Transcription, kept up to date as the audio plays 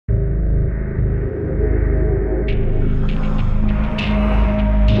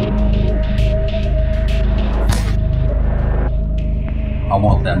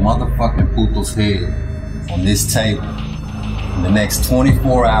want that motherfucking puto's head on this table in the next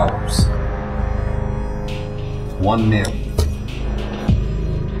 24 hours. 1 million.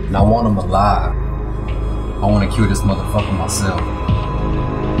 And I want him alive. I want to kill this motherfucker myself.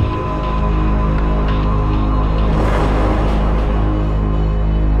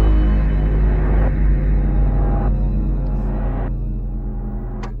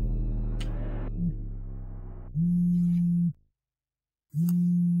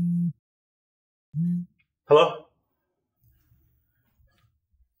 Hello?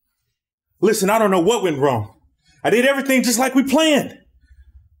 Listen, I don't know what went wrong. I did everything just like we planned.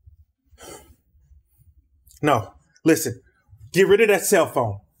 No, listen, get rid of that cell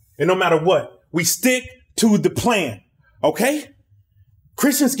phone. And no matter what, we stick to the plan, okay?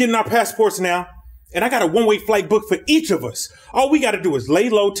 Christian's getting our passports now, and I got a one-way flight booked for each of us. All we got to do is lay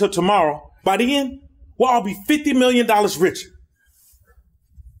low till tomorrow. By the end, we'll all be $50 million richer.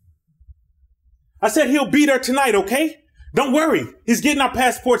 I said he'll be there tonight, okay? Don't worry, he's getting our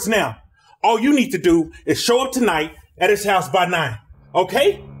passports now. All you need to do is show up tonight at his house by 9,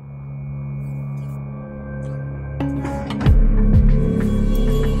 okay?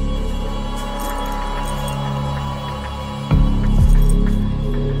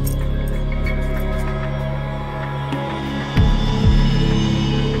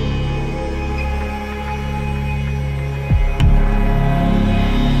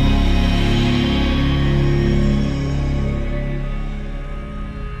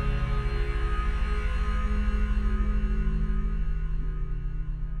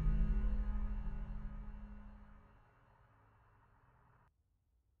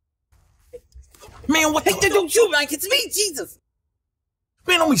 Man, what the... Hey, don't shoot, Mike. It's me, Jesus.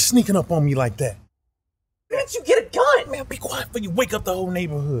 Man, don't be sneaking up on me like that. Why don't you get a gun? Man, be quiet before you wake up the whole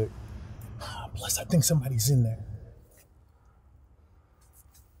neighborhood. Plus, I think somebody's in there.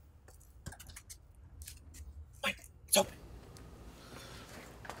 Mike, it's open.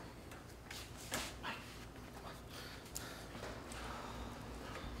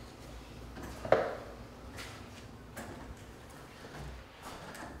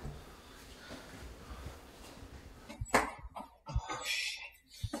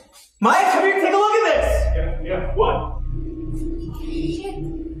 Mike, come here, take a look at this! Yeah, what? Shit.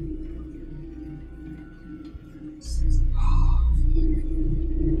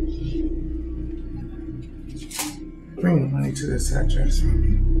 Bring the money to this address for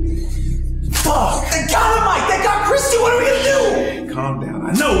me. Fuck! They got him, Mike! They got Christy! What are we gonna do? Calm down.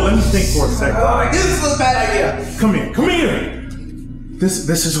 I know, let me think for a second. This is a bad idea. Come here.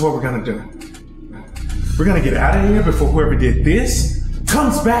 This is what we're gonna do. We're gonna get out of here before whoever did this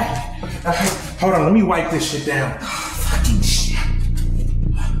comes back. Hold on, let me wipe this shit down. Fucking shit.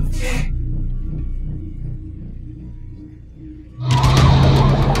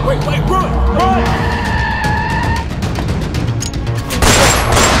 Wait, run!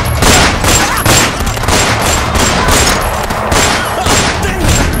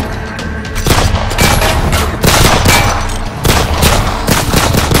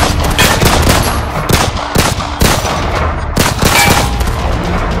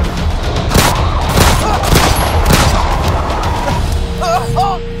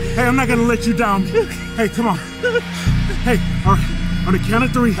 I'm not gonna let you down. Hey, come on. Hey, all right. On the count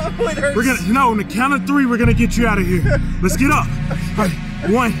of 3, on the count of 3, we're gonna get you out of here. Let's get up. All right,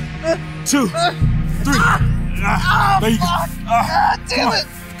 1, 2, 3. There you go. Damn it!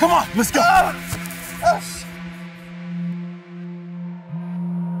 Come on, let's go.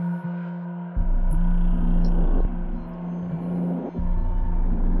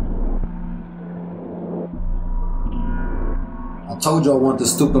 I told you I want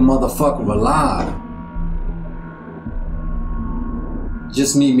this stupid motherfucker alive.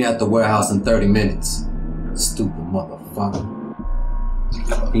 Just meet me at the warehouse in 30 minutes. Stupid motherfucker.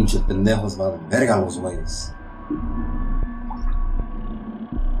 Pinche pendejos vale verga los güeyes.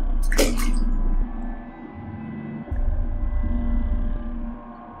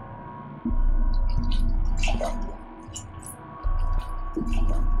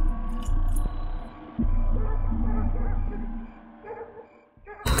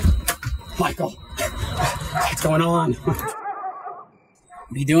 Michael, what's going on? What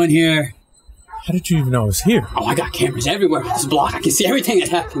are you doing here? How did you even know I was here? Oh, I got cameras everywhere on this block. I can see everything that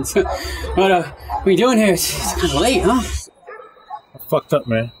happens. What are you doing here? It's kind of late, huh? I fucked up,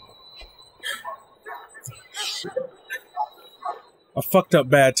 man. I fucked up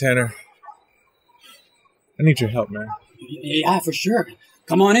bad, Tanner. I need your help, man. Yeah, for sure.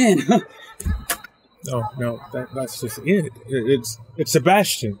 Come on in. No, that's just it. It's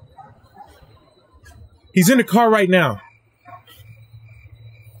Sebastion. He's in the car right now.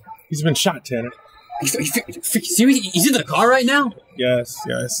 He's been shot, Tanner. Are you serious? He's in the car right now? Yes.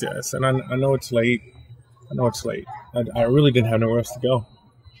 And I know it's late. I really didn't have nowhere else to go.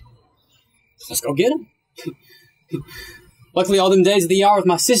 Let's go get him. Luckily, all them days of the yard with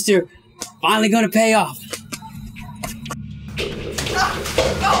my sister finally gonna pay off. Get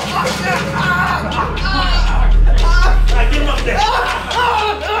him up there.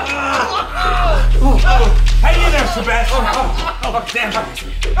 Hang in there, Sebastion. Oh, damn.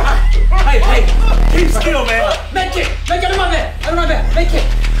 Hey, keep still, man. Make it out of my bed. Make it.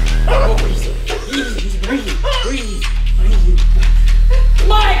 Oh, easy. Breathe.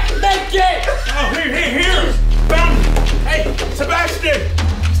 Mike, make it. Oh, here. Found him. Hey, Sebastion,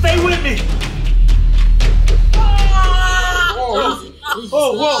 stay with me.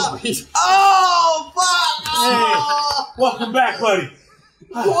 Whoa. Oh, fuck! Hey, welcome back, buddy.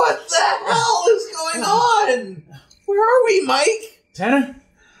 What the hell is going on? Where are we, Mike? Tanner?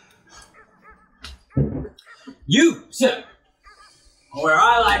 You, sir. Where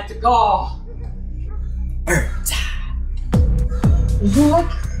I like to call What?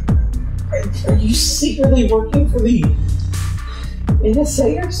 Are you secretly working for the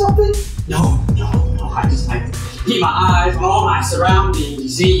NSA or something? No. I just like to keep my eyes on all my surroundings. You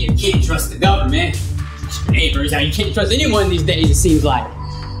see, you can't trust the government. Neighbors, you can't trust anyone these days, it seems like.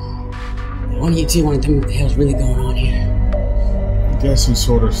 One of you two want to tell me what the hell's really going on here? I guess we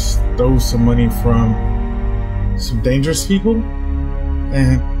sort of stole some money from some dangerous people,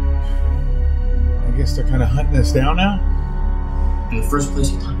 and I guess they're kind of hunting us down now. And the first place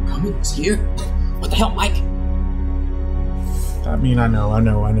you thought of coming was here? What the hell, Mike? I mean, I know.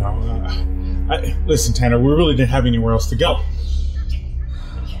 Listen, Tanner, we really didn't have anywhere else to go.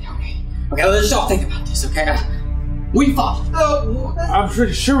 Okay, let's all think about this, okay? We followed. I'm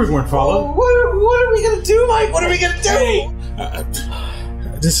pretty sure we weren't followed. What are we gonna do, Mike? What are we gonna do? Hey,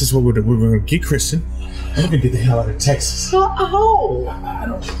 this is what we're gonna get Kristen. I'm gonna get the hell out of Texas. How? I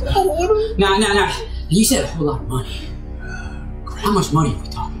don't know. Nah. You said a whole lot of money. How much money are we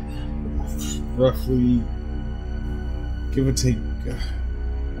talking about? Roughly, give or take,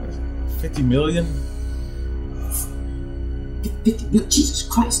 50 million. 50 million? Jesus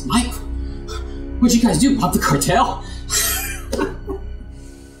Christ, Mike. What'd you guys do? Pop the cartel?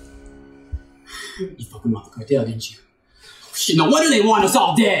 You fucking mobbed the cartel, didn't you? Oh, shit, no wonder they want us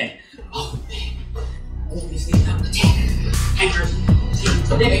all dead. Oh, man. Always leave out the tankers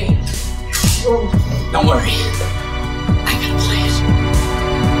today. Don't worry. I got a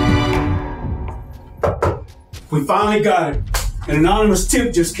plan. We finally got it. An anonymous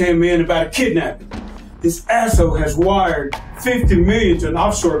tip just came in about a kidnapping. This asshole has wired $50 million to an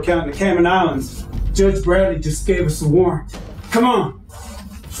offshore account in the Cayman Islands. Judge Bradley just gave us a warrant. Come on.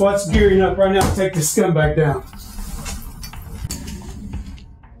 SWAT's gearing up right now to take this scumbag down.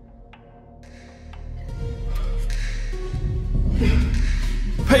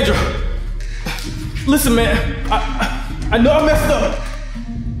 Pedro, listen, man. I know I messed up.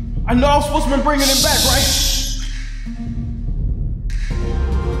 I know I was supposed to be bringing him back, right?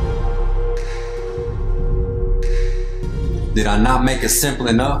 Did I not make it simple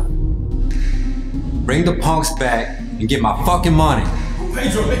enough? Bring the punks back and get my fucking money.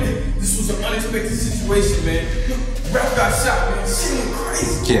 Pedro, man, this was an unexpected situation, man. Ralph got shot, man. Shit went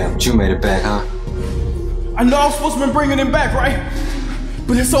crazy. Yeah, but you made it back, huh? I know I was supposed to be bringing him back, right?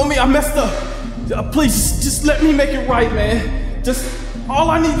 But it's on me, I messed up. Please, just let me make it right, man. Just, all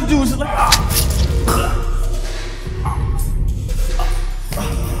I need to do is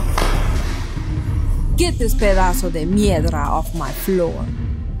Get this pedazo de miedra off my floor.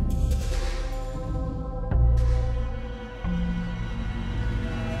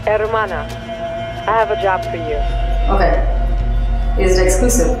 Hermana, I have a job for you. Okay. Is it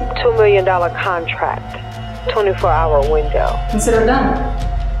exclusive? $2 million contract. 24-hour window. Consider it done.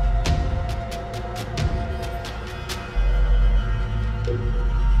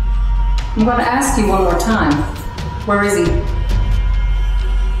 I'm going to ask you one more time. Where is he?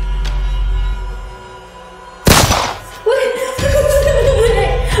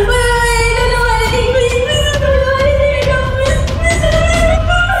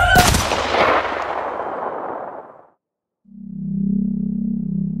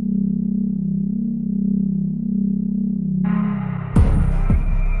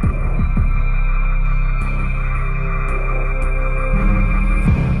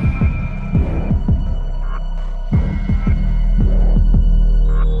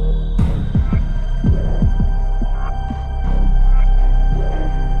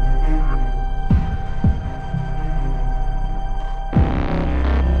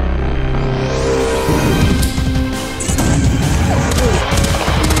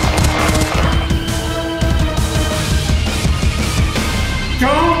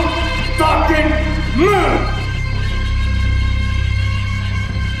 Don't fucking move!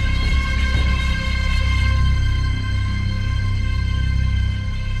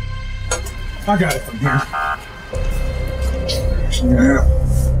 I got it from here. Yeah.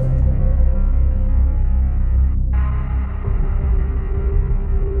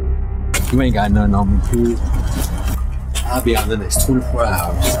 You ain't got nothing on me, dude. I'll be out the next 24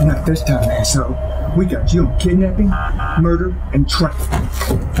 hours. Not this time, asshole. We got you on kidnapping, murder, and trafficking.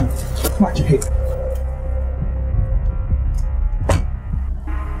 Watch your head.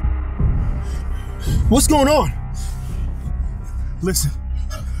 What's going on? Listen,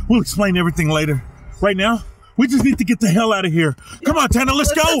 we'll explain everything later. Right now, we just need to get the hell out of here. Come on, Tanner,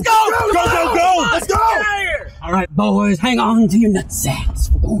 let's go! Let's go! Go! Let's go! All right, boys, hang on to your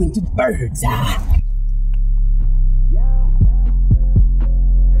nutsacks. We're going to the bird's eye.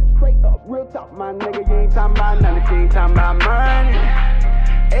 Straight up, real talk, my nigga. You ain't talking about nothing, you ain't talking about money.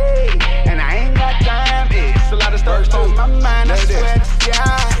 Hey, and I ain't got time. It's a lot of stuff on my mind, I swear to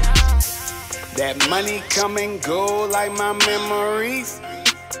God. That money come and go like my memories.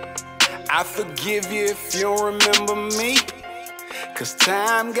 I forgive you if you don't remember me. Cause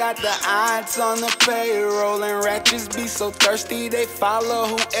time got the odds on the payroll, and ratchets be so thirsty they follow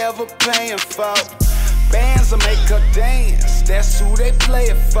whoever paying for. Bands will make her dance, that's who they play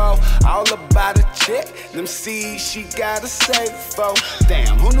it for. All about a check, them seeds she gotta save for.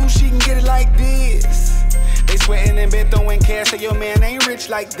 Damn, who knew she can get it like this? They sweating in bed throwing cash, say your man ain't rich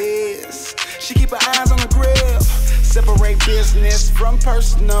like this. She keep her eyes on the grill, separate business from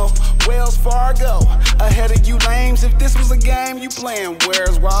personal. Wells Fargo, ahead of you lames. If this was a game you playing,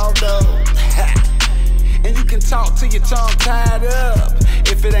 where's Waldo? And you can talk till your tongue tied up.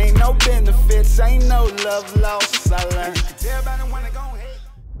 If it ain't no benefits, ain't no love lost. I learned.